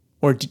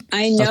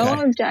 I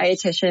know of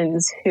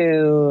dietitians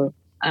who,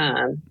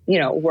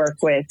 work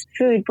with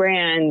food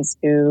brands,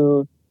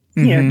 who,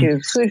 do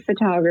food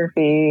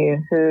photography,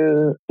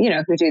 who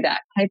do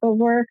that type of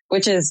work,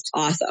 which is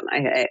awesome.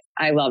 I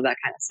love that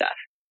kind of stuff.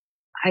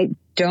 I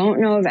don't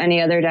know of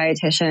any other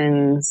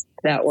dietitians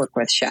that work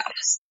with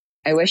chefs.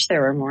 I wish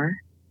there were more.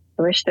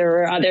 I wish there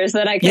were others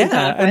that I could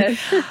talk with.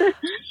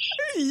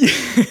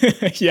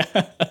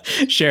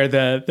 Share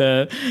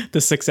the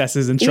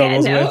successes and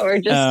struggles with. Or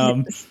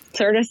just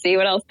sort of see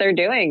what else they're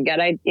doing.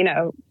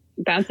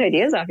 Bounce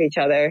ideas off each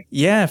other.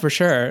 Yeah, for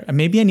sure.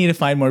 Maybe I need to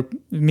find more.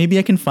 Maybe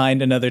I can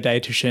find another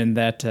dietitian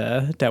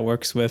that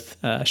works with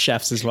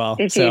chefs as well.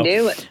 If you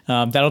do,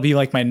 that'll be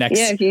like my next.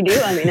 Yeah, if you do,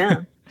 let me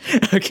know.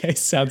 Okay,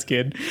 sounds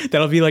good.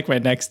 That'll be like my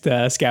next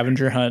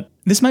scavenger hunt.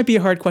 This might be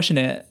a hard question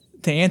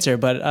to answer,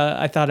 but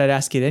I thought I'd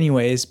ask it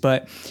anyways.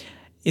 But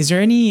is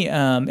there any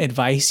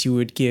advice you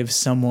would give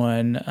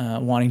someone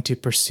wanting to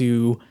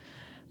pursue,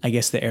 I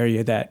guess, the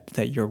area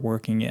that you're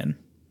working in?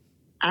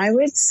 I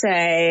would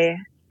say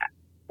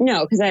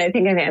no, because I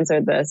think I've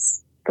answered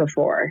this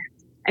before.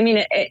 I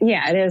mean,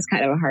 it is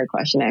kind of a hard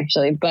question,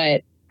 actually,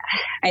 but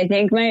I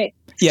think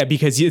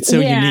because it's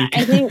so unique.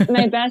 I think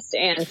my best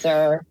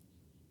answer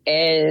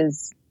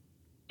is,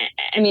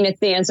 it's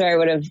the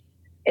answer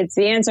it's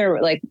the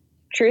answer, like,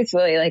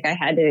 truthfully, like I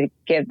had to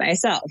give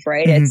myself,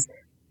 right? Mm-hmm. It's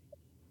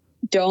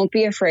don't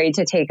be afraid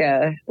to take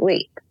a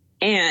leap.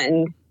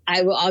 And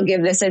I'll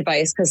give this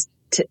advice because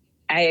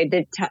I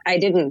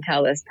didn't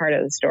tell this part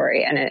of the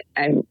story, and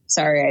I'm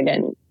sorry I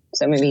didn't.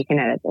 So maybe you can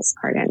edit this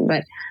part in.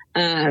 But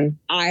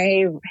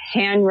I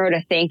hand wrote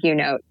a thank you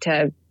note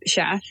to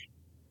Chef,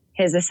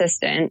 his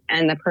assistant,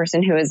 and the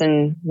person who was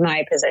in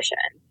my position,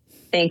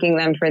 thanking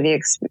them for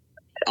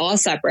all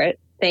separate,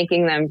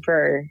 thanking them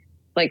for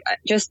like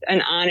just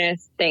an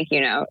honest thank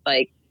you note,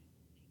 like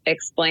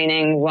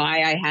explaining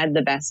why I had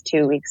the best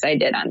 2 weeks I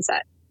did on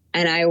set.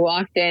 And I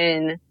walked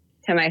in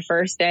to my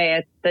first day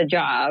at the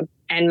job,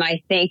 and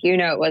my thank you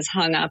note was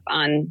hung up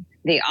on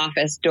the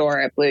office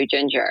door at Blue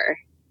Ginger.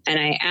 And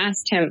I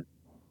asked him,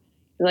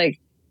 like,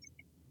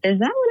 is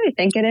that what I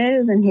think it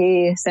is? And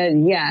he said,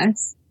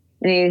 yes.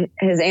 And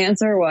his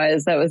answer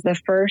was, that was the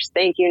first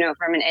thank you note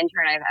from an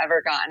intern I've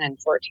ever gotten in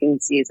 14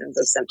 seasons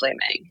of Simply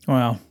Ming.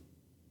 Wow.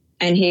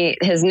 And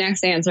his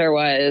next answer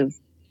was,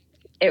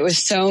 it was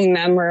so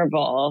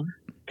memorable.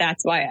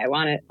 That's why I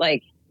wanted,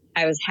 like,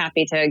 I was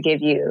happy to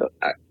give you,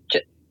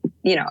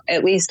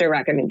 at least a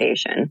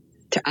recommendation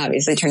to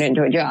obviously turn it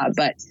into a job.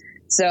 But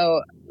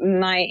so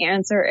my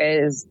answer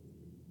is,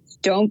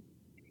 don't,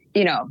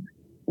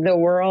 the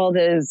world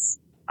is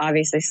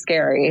obviously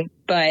scary,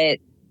 but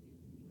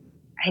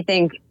I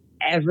think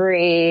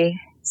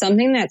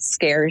something that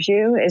scares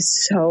you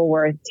is so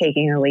worth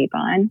taking a leap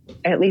on,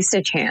 at least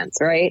a chance,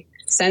 right?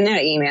 Send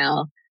that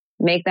email,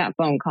 make that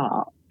phone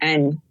call,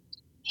 and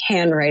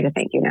handwrite a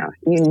thank you note.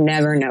 You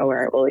never know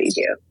where it will lead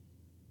you.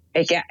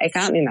 It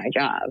got me my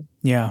job.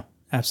 Yeah,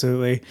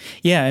 absolutely.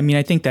 Yeah. I mean,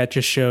 I think that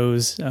just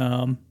shows,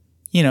 that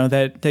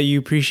you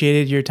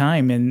appreciated your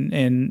time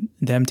and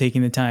them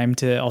taking the time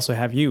to also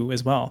have you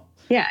as well.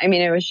 Yeah. I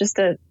mean, it was just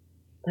a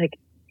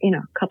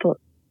couple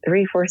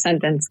 3-4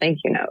 sentence thank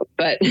you note,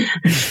 but right.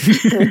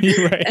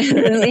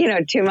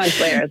 2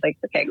 months later, it's like,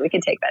 okay, we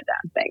can take that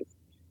down. Thanks.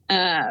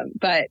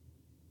 But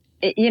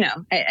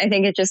I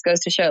think it just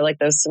goes to show, like,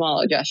 those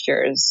small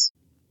gestures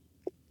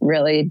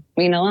really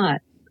mean a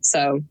lot.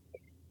 So.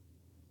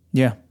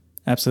 Yeah,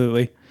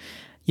 absolutely.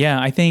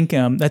 Yeah, I think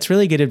that's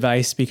really good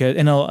advice because,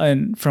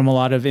 and from a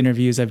lot of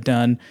interviews I've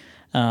done,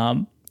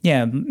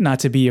 not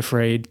to be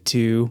afraid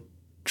to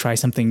try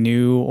something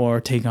new or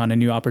take on a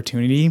new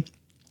opportunity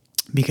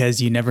because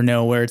you never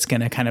know where it's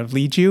going to kind of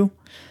lead you.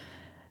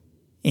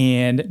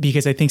 And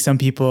because I think especially, some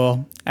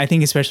people,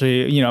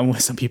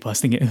 I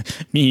was thinking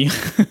me,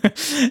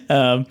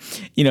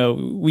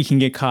 we can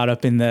get caught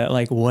up in the,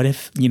 like, what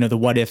if, the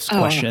what ifs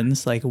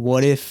questions, like,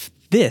 what if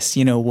this,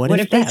 what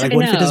if that, like,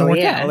 what if it doesn't work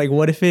out? Like,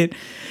 what if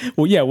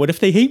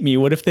they hate me?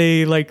 What if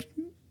they, like,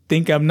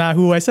 think I'm not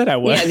who I said I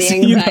was? Yeah, the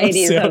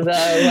anxieties of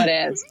the what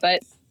ifs.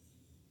 But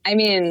I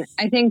mean,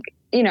 I think,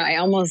 I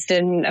almost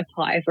didn't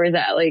apply for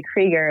that. Like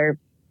Krieger,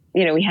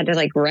 we had to,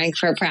 like, rank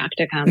for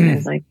practicum. And I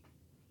was like,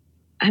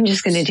 I'm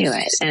just going to do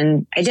it.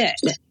 And I did.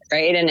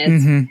 Right. And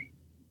it's,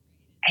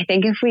 I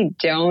think if we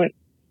don't,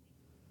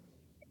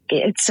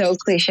 it's so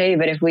cliche,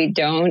 but if we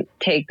don't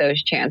take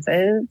those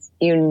chances,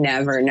 you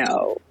never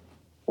know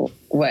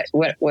what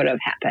would have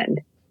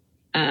happened.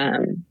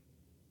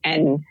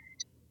 And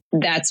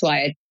that's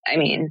why,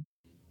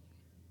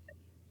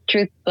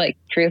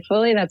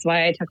 truthfully, that's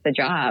why I took the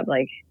job.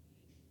 Like,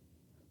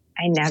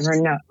 I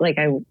never know, like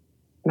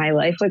my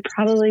life would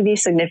probably be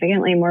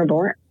significantly more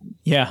boring.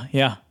 Yeah.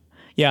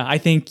 I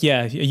think,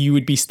 you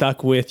would be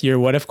stuck with your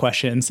what if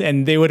questions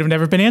and they would have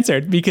never been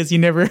answered because you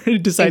never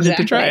decided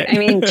to try it. I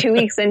mean, 2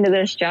 weeks into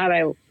this job,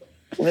 I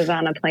was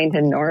on a plane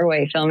to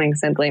Norway filming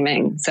Simply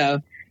Ming. So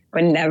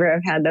would never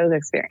have had those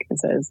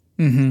experiences.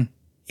 Mm-hmm.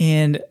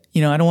 And,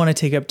 I don't want to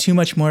take up too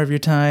much more of your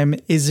time.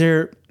 Is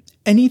there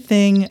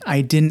anything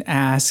I didn't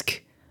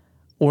ask,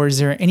 or is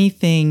there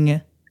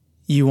anything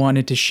you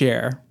wanted to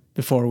share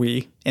before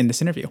we end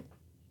this interview?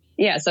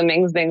 Yeah. So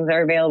Ming's Bings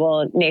are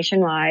available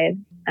nationwide.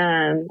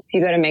 If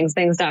you go to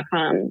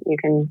mingsbings.com, you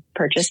can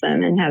purchase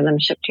them and have them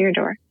shipped to your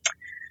door.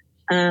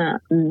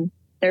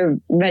 They're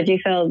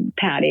veggie-filled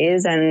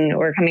patties, and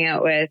we're coming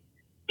out with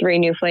 3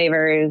 new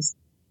flavors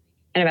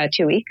in about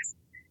 2 weeks.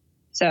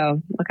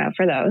 So look out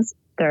for those.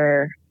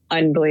 They're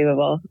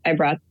unbelievable. I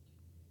brought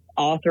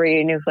all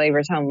 3 new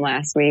flavors home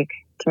last week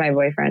to my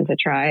boyfriend to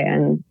try,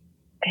 and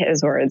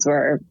his words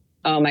were,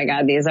 "Oh my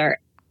God, these are,"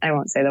 I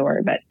won't say the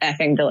word, but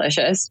effing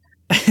delicious.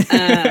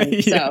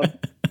 So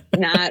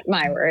not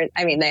my word.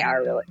 I mean, they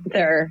are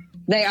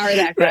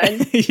that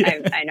good.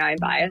 Yeah. I know I'm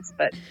biased,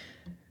 but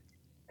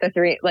the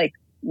 3, like,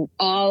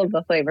 all of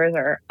the flavors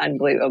are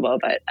unbelievable,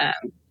 but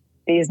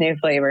these new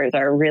flavors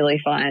are really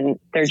fun.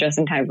 They're just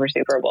in time for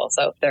Super Bowl,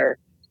 so they're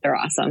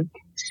awesome.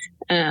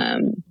 I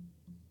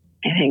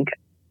think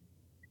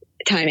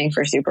timing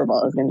for Super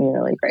Bowl is going to be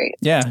really great.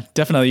 Yeah,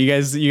 definitely. You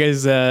guys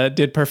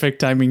did perfect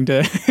timing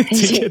to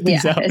get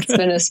these out. It's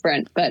been a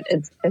sprint, but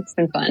it's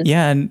been fun.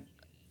 Yeah, and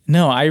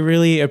no, I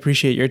really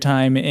appreciate your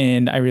time,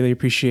 and I really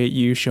appreciate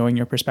you showing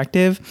your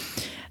perspective.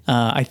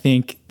 I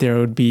think there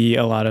would be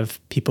a lot of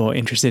people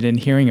interested in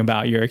hearing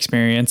about your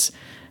experience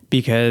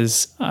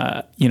because,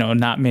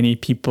 not many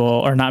people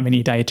or not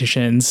many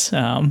dietitians,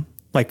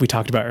 like we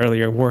talked about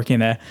earlier, work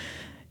in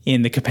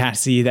the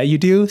capacity that you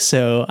do.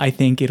 So I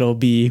think it'll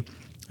be,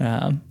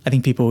 I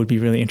think people would be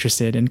really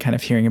interested in kind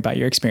of hearing about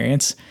your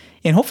experience,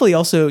 and hopefully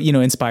also,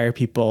 inspire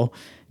people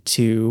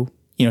to,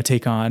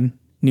 take on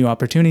new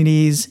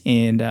opportunities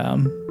and,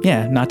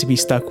 not to be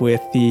stuck with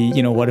the,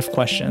 what if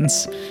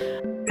questions.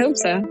 Hope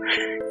so.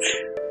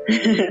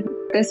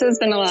 This has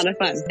been a lot of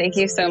fun. Thank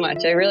you so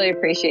much. I really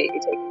appreciate you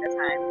taking the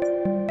time.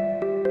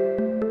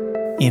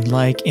 And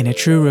like in a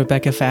true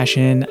Rebecca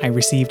fashion, I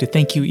received a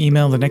thank you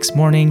email the next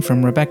morning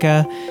from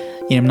Rebecca,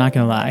 and I'm not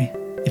going to lie,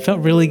 it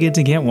felt really good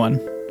to get one.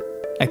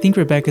 I think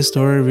Rebecca's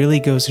story really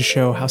goes to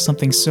show how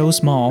something so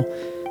small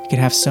could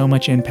have so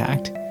much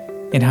impact,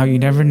 and how you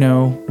never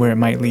know where it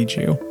might lead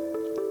you.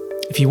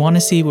 If you want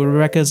to see what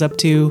Rebecca is up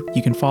to,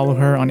 you can follow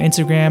her on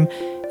Instagram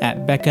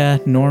at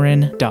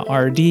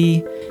beccanoren.rd,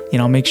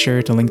 and I'll make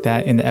sure to link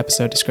that in the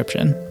episode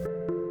description.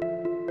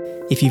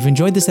 If you've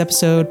enjoyed this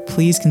episode,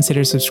 please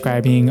consider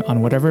subscribing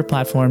on whatever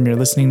platform you're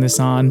listening to this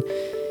on.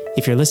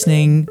 If you're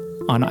listening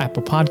on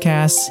Apple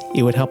Podcasts,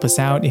 it would help us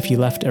out if you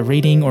left a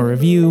rating or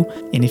review.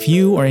 And if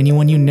you or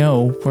anyone you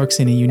know works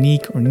in a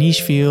unique or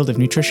niche field of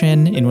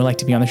nutrition and would like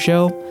to be on the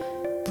show,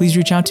 please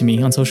reach out to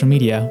me on social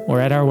media or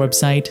at our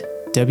website,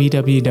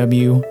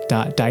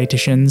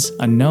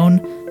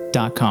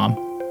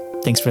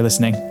 www.dietitiansunknown.com. Thanks for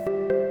listening.